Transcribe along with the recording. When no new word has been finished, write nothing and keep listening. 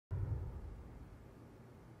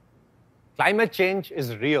Climate change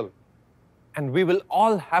is real, and we will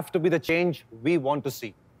all have to be the change we want to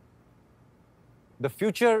see. The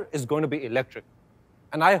future is going to be electric,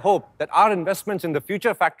 and I hope that our investments in the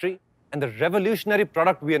Future Factory and the revolutionary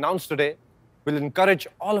product we announced today will encourage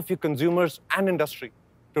all of you consumers and industry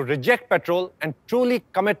to reject petrol and truly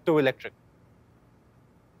commit to electric.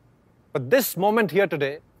 But this moment here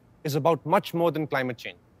today is about much more than climate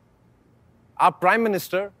change. Our Prime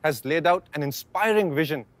Minister has laid out an inspiring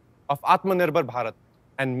vision of Atmanirbhar Bharat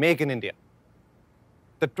and Make in India.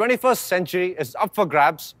 The 21st century is up for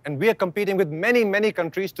grabs, and we are competing with many, many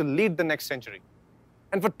countries to lead the next century.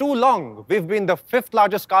 And for too long, we've been the 5th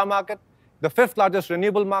largest car market, the 5th largest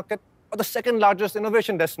renewable market, or the 2nd largest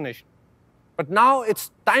innovation destination. But now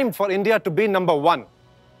it's time for India to be number 1.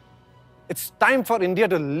 It's time for India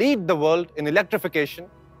to lead the world in electrification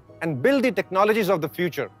and build the technologies of the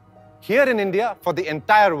future here in India for the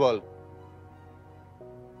entire world.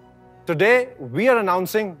 Today, we are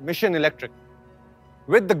announcing Mission Electric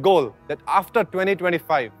with the goal that after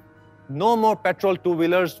 2025, no more petrol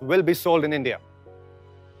two-wheelers will be sold in India.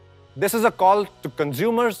 This is a call to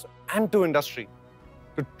consumers and to industry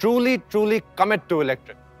to truly commit to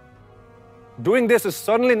electric. Doing this is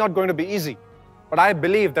certainly not going to be easy, but I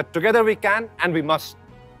believe that together we can and we must.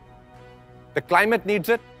 The climate needs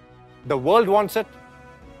it, the world wants it,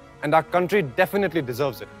 and our country definitely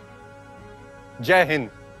deserves it. Jai Hind.